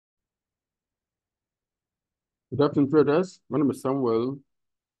Good afternoon, traders. My name is Samuel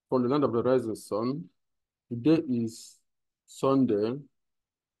from the land of the rising sun. Today is Sunday,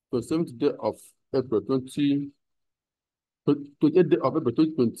 27th day of April 28th day of April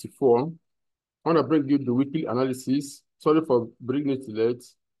 2024. I want to bring you the weekly analysis. Sorry for bringing it late.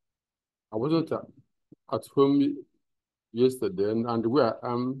 I wasn't at home yesterday, and where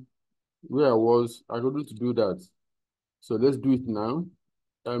I am, where I was, I couldn't do that. So let's do it now.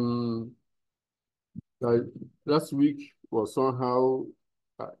 Last week was somehow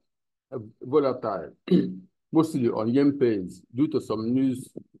volatile, mostly on yen pairs due to some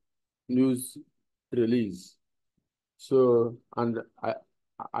news release. So, and I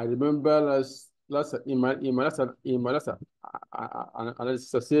remember last in my last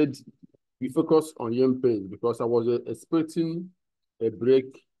analysis, I said we focus on yen pairs because I was expecting a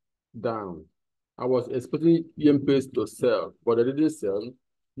breakdown. I was expecting yen pairs to sell, but they didn't sell.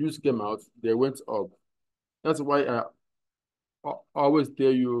 News came out, they went up. That's why I always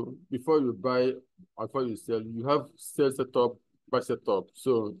tell you before you buy or before you sell, you have sell setup, buy setup.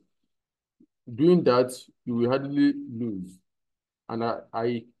 So doing that, you will hardly lose. And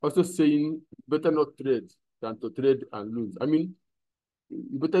I also saying better not trade than to trade and lose. I mean,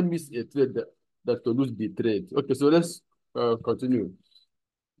 you better miss a trade than to lose the trade. Okay, so let's continue.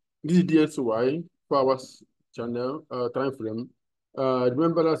 This is DSY 4 hours channel time frame.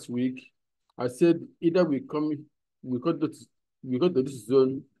 Remember last week I said either we go to this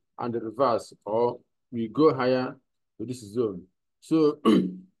zone and reverse, or we go higher to this zone. So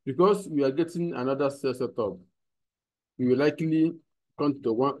because we are getting another sell setup, we will likely come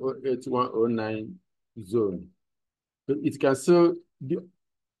to 108, 109 zone. So it can still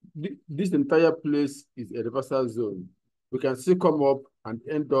this entire place is a reversal zone. We can still come up and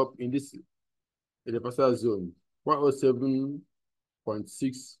end up in this reversal zone,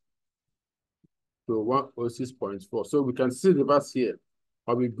 107.6 to 106.4. So we can still reverse here,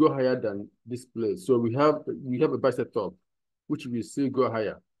 or we go higher than this place. So we have a buy setup, which will still go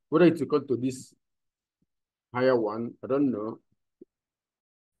higher. Whether it will come to this higher one, I don't know.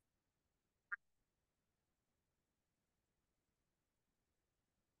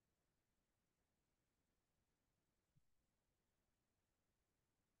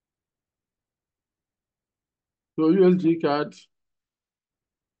 So USD card,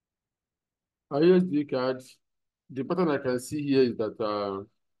 USD card, the pattern I can see here is that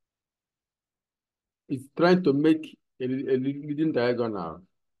it's trying to make a leading diagonal.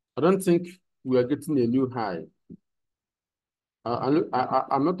 I don't think we are getting a new high.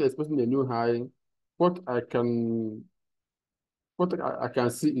 I'm not expecting a new high. What I can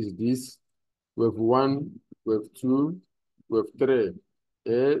see is this: wave 1, wave 2, wave 3,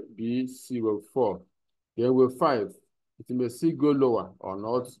 A, B, C, wave 4. Then wave 5, it may still go lower or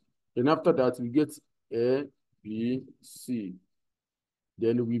not. Then after that, we get A, B, C.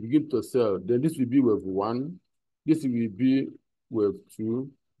 Then we begin to sell. Then this will be wave 1. This will be wave 2,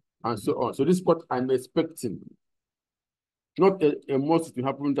 and so on. So this is what I'm expecting. Not a must to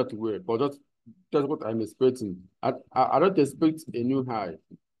happen that way, but that's what I'm expecting. I don't expect a new high.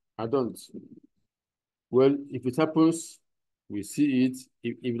 I don't. Well, if it happens, we see it.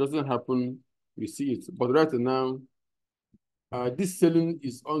 If it doesn't happen, we see it. But right now, this selling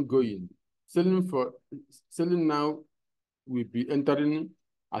is ongoing. Selling now will be entering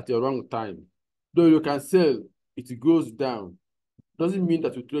at a wrong time. Though you can sell, it goes down. Doesn't mean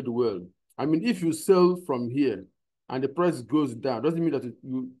that you trade well. I mean, if you sell from here and the price goes down, doesn't mean that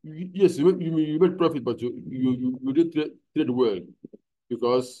you made profit, but you didn't trade well,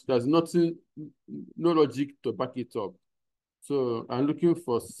 because there's no logic to back it up. So I'm looking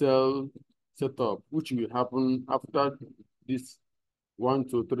for sell setup, which will happen after this 1,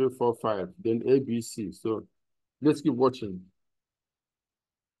 2, 3, 4, 5, then ABC. So let's keep watching.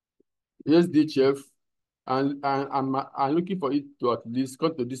 Here's DHF, and I'm looking for it to at least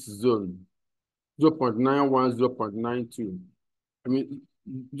come to this zone, 0.91, 0.92. I mean,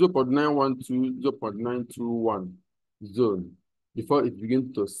 0.912, 0.921 zone before it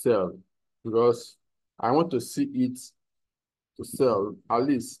begins to sell, because I want to see it to sell at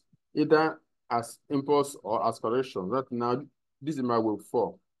least either as impulse or as correction. Right now, this is my wave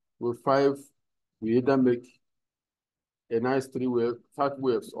 4. Wave 5, we either make a nice 5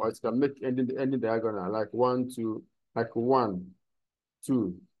 waves, or it can make ending diagonal, like 1, 2, like 1,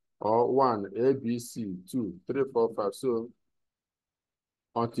 2, or 1, A, B, C, 2, 3, 4, 5. So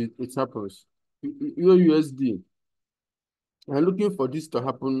until it happens. USD, I'm looking for this to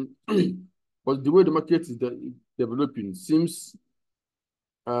happen, but the way the market is developing seems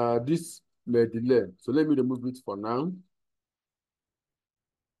this may delay. So let me remove it for now.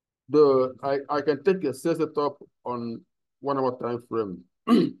 Though I can take a sell setup on 1 hour time frame.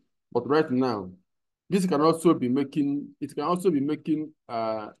 But right now, this can also be making, it can also be making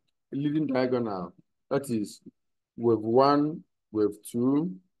a leading diagonal. That is wave 1, wave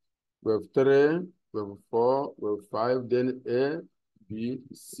 2, wave 3, wave 4, wave 5, then A, B,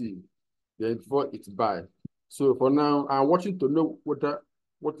 C. Then before it's buy. So for now, I'm watching to know what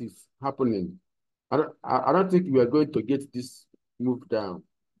is happening. I don't think we are going to get this move down.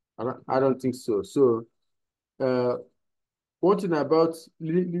 I don't think so. So one thing about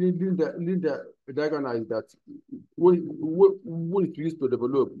leading the diagonal is that when it begins to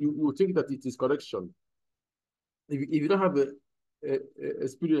develop, you think that it is correction. If you don't have a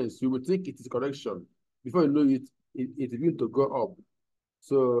experience, you will think it is correction. Before you know it, it begins to go up.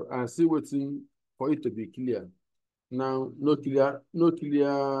 So I'm still waiting for it to be clear. Now, no clear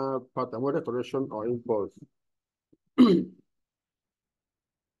pattern, whether correction or impulse.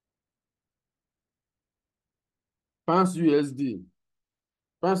 Pounds USD.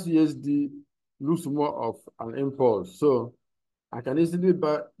 Pounds USD looks more of an impulse. So I can easily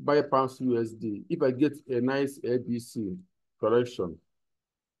buy pounds USD if I get a nice ABC correction.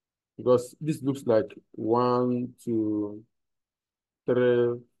 Because this looks like 1, 2,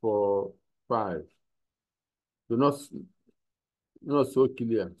 3, 4, 5. So not so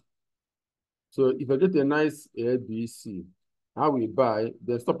clear. So if I get a nice ABC, I will buy,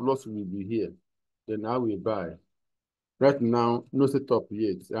 the stop loss will be here. Then I will buy. Right now, no setup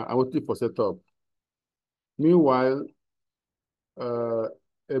yet. I'm waiting for setup. Meanwhile, a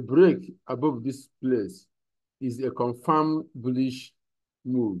break above this place is a confirmed bullish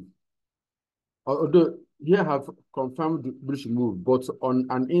move. Although here have confirmed bullish move, but on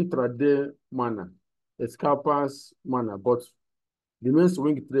an intraday manner, a scalpers manner, but the main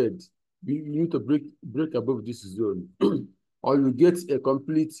swing trade, you need to break above this zone, or you get a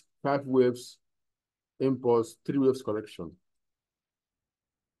complete 5 waves impulse, 3 waves correction.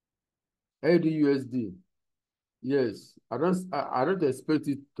 AUD/USD, yes, I don't expect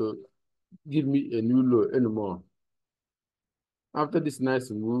it to give me a new low anymore. After this nice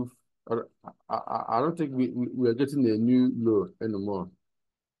move, I don't think we are getting a new low anymore.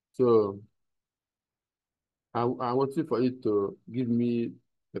 So I'm waiting for it to give me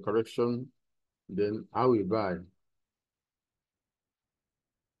the correction, then I will buy.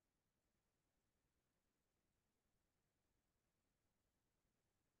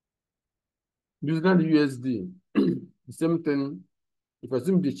 New Zealand USD, the same thing. If I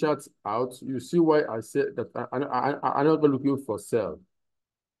zoom the chart out, you see why I said that I'm not looking for sell.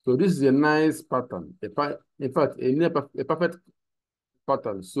 So this is a nice pattern. In fact, a perfect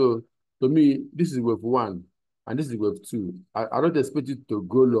pattern. So to me, this is wave 1 and this is wave 2. I don't expect it to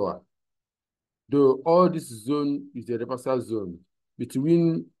go lower. Though all this zone is a reversal zone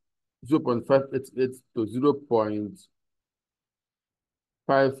between 0.588 to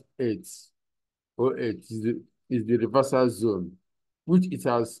 0.5808 is the reversal zone, which it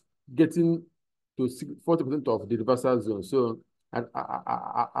has getting to 40% of the reversal zone. So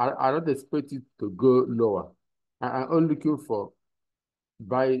I don't expect it to go lower. I'm only looking for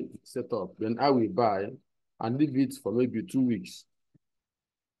buy setup. Then I will buy and leave it for maybe 2 weeks.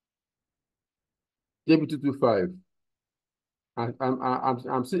 JB225.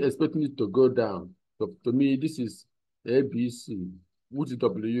 I'm still expecting it to go down. So to me, this is ABC, which is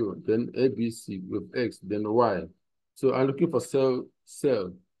W, then ABC with X, then Y. So I'm looking for sell.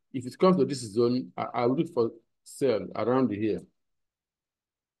 If it comes to this zone, I will look for sell around here.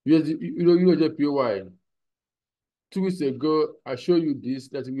 JPY. 2 weeks ago, I showed you this,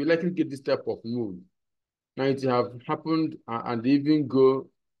 that we likely get this type of move. Now it have happened and even go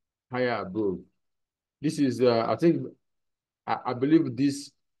higher above. This is, I think, I believe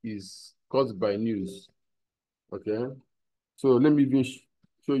this is caused by news. Okay. So let me even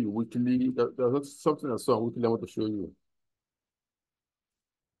show you weekly. There's something I saw weekly I want to show you.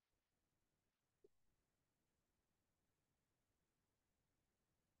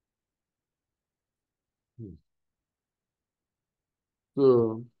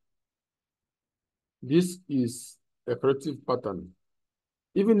 So this is a corrective pattern.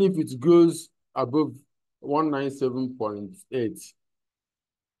 Even if it goes above 197.8,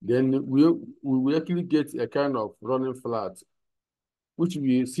 then we will actually get a kind of running flat, which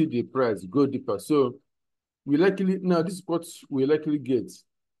we see the price go deeper. So we likely, now this is what we likely get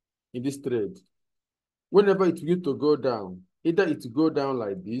in this trade. Whenever it will to go down, either it go down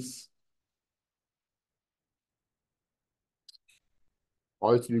like this,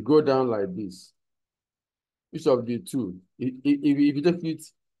 or it will go down like this. Which of the two? If you take it,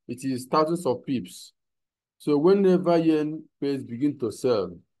 it is thousands of pips. So whenever yen pairs begin to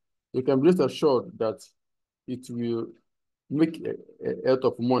sell, you can rest assured that it will make a lot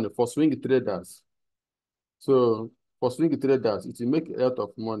of money for swing traders. So for swing traders, it will make a lot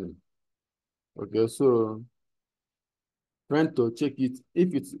of money. Okay, so trying to check it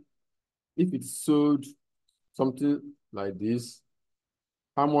if it's sold something like this,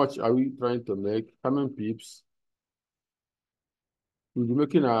 how much are we trying to make? How many pips? We'll be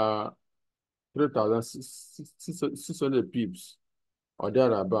making 3,600 pips or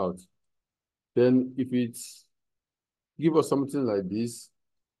thereabout. Then if it's give us something like this,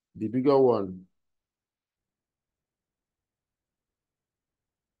 the bigger one,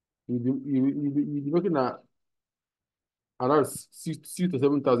 you'll be making around 6 to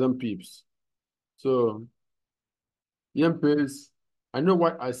 7,000 pips. So yen pairs, I know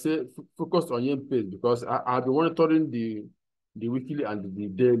why I say focus on yen pairs because I've been monitoring the weekly and the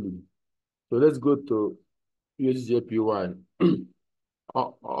daily. So let's go to USD JPY.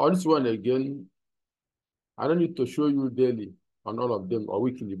 On this one again, I don't need to show you daily on all of them or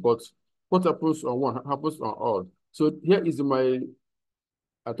weekly, but what happens on one happens on all. So here is my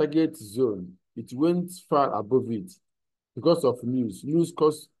target zone. It went far above it because of news. News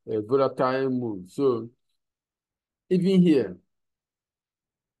caused a volatile move. So even here,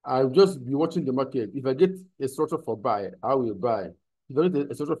 I'll just be watching the market. If I get a structure for buy, I will buy. If I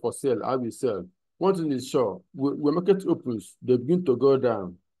get a structure for sell, I will sell. One thing is sure, when market opens, they begin to go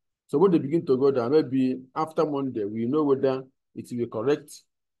down. So when they begin to go down, maybe after Monday, we know whether it will be correct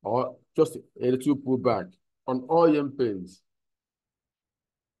or just a little pullback on all yen pains.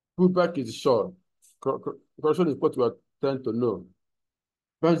 Pullback is sure. Correction is what we are trying to know.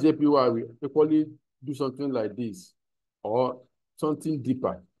 Perhaps JPY will equally do something like this or something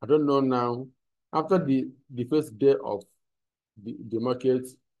deeper. I don't know now. After the first day of the market,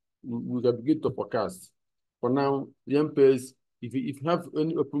 we can begin to forecast. For now, yen pairs, if you have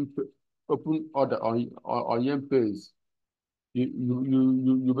any open order on yen pairs,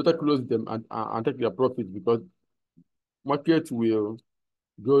 you better close them and take your profit because market will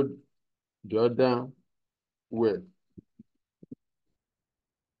go the other way.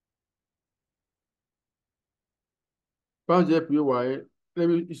 Pound JPY, let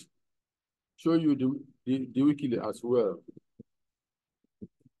me show you the weekly as well.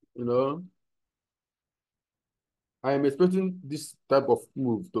 You know, I am expecting this type of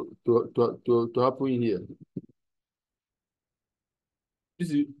move to happen here.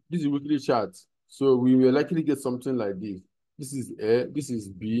 This is weekly chart. So we will likely get something like this. This is A, this is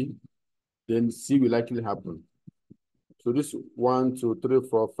B, then C will likely happen. So this 1, 2, 3,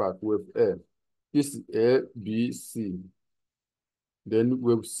 4, 5 with A. This is A, B, C. Then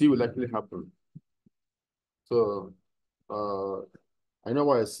with C will likely happen. So I know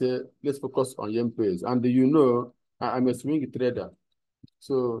why I say let's focus on yen pairs. And you know, I'm a swing trader.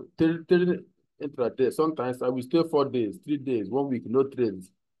 So trading intraday, sometimes I will stay 4 days, 3 days, 1 week, no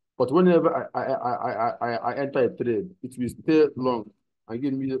trades. But whenever I enter a trade, it will stay long and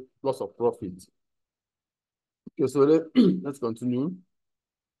give me lots of profit. Okay, so let's continue.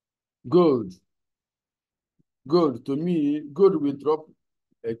 Gold. Gold, to me, gold will drop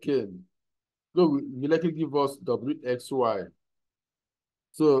again. Gold will likely give us WXY.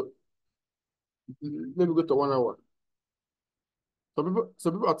 So let me go to 1 hour.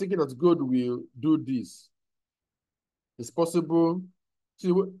 Some people are thinking that gold will do this. It's possible.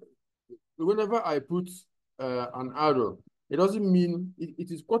 See, whenever I put an arrow, it doesn't mean it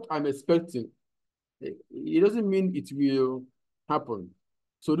is what I'm expecting. It doesn't mean it will happen.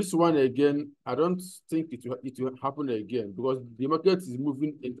 So this one again, I don't think it will happen again because the market is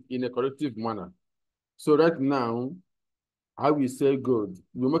moving in a corrective manner. So right now, I will say gold.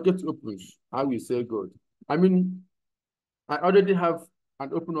 The market opens, I will say gold. I mean, I already have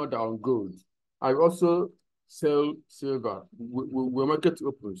an open order on gold. I also sell silver when market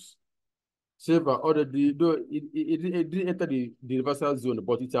opens. Silver already, though it didn't enter the reversal zone,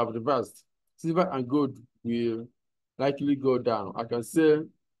 but it have reversed. Silver and gold will likely go down. I can say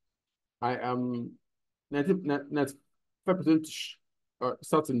I am 95%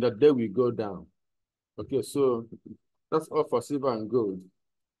 certain that they will go down. Okay, so that's all for silver and gold.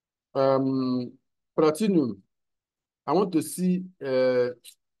 Platinum, I want to see a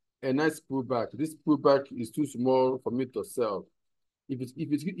nice pullback. This pullback is too small for me to sell. If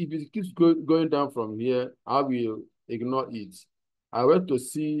it keeps going down from here, I will ignore it. I want to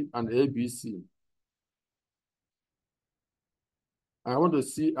see an ABC. I want to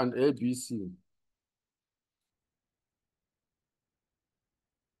see an ABC.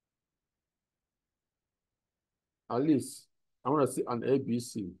 At least I want to see an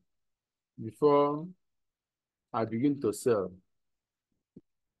ABC before I begin to sell.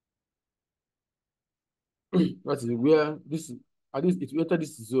 That is where this, at least it will enter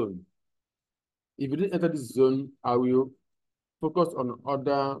this zone. If it didn't enter this zone, I will focus on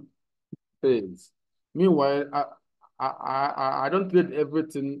other things. Meanwhile, I don't trade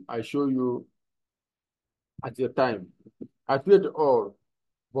everything I show you at a time. I trade all,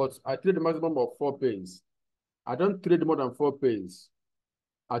 but I trade a maximum of 4 pays. I don't trade more than 4 pays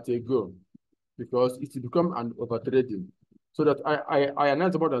at a go because it will become an over trading. So that I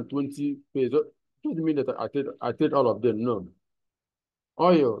announce more than 20 pays. Doesn't mean that I trade all of them. No.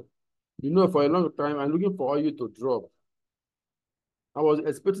 Oil, for a long time, I'm looking for oil to drop. I was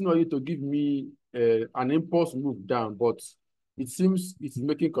expecting oil to give me an impulse move down, but it seems it's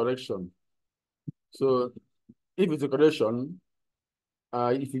making correction. So if it's a correction,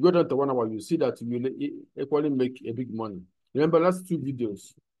 if you go down to 1 hour, you see that you will equally make a big money. Remember last 2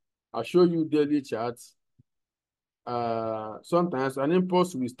 videos, I show you daily charts. Sometimes an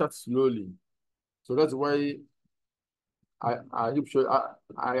impulse will start slowly. So that's why I keep show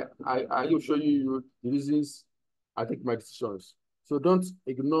I keep showing you the reasons I take my decisions. So don't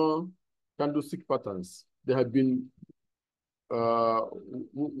ignore candlestick patterns. They have been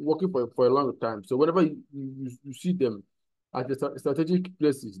working for a long time. So whenever you see them at the strategic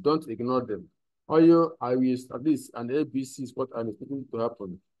places, don't ignore them. Oil, I will at least, and ABC is what I'm expecting to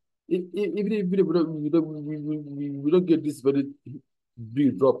happen. Even if we don't get this very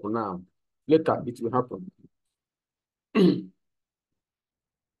big drop now, later it will happen.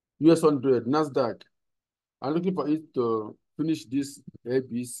 US100, NASDAQ. I'm looking for it to finish this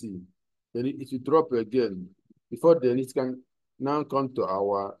ABC. Then it will drop again. Before then, it can now come to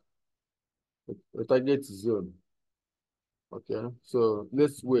our target zone. Okay, so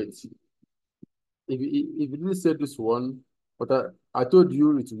let's wait. If you didn't say this one, but I told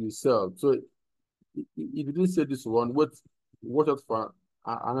you it will sell. So if you didn't say this one, watch out for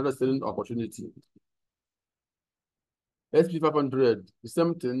another selling opportunity. SP500, the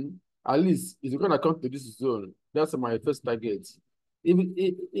same thing. At least it's going to come to this zone. That's my first target. Even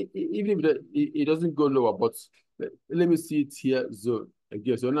if it doesn't go lower, but let me see it here zone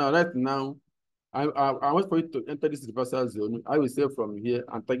again. So now, right now, I want for it to enter this reversal zone. I will sell from here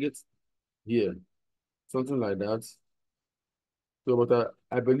and target here, something like that. So, but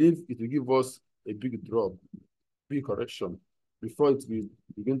I believe it will give us a big drop, big correction before it will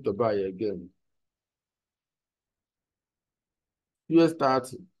begin to buy again.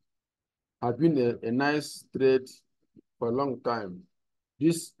 US30 has been a nice trade for a long time.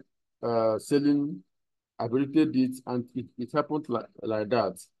 This selling, I predicted it, and it happened like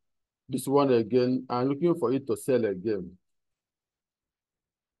that. This one again, I'm looking for it to sell again.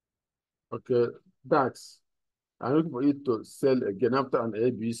 Okay, DAX, I'm looking for it to sell again after an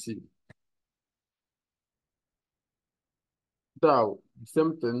ABC. Dow,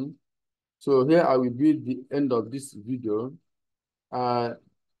 same thing. So here I will be the end of this video.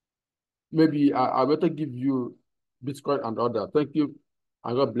 Maybe I better give you Bitcoin and other. Thank you,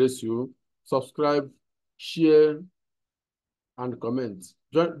 and God bless you. Subscribe, share, and comment.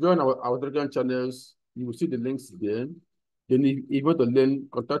 Join our Telegram channels. You will see the links there. Then if you want to learn,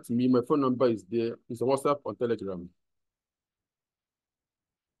 contact me. My phone number is there. It's a WhatsApp on Telegram.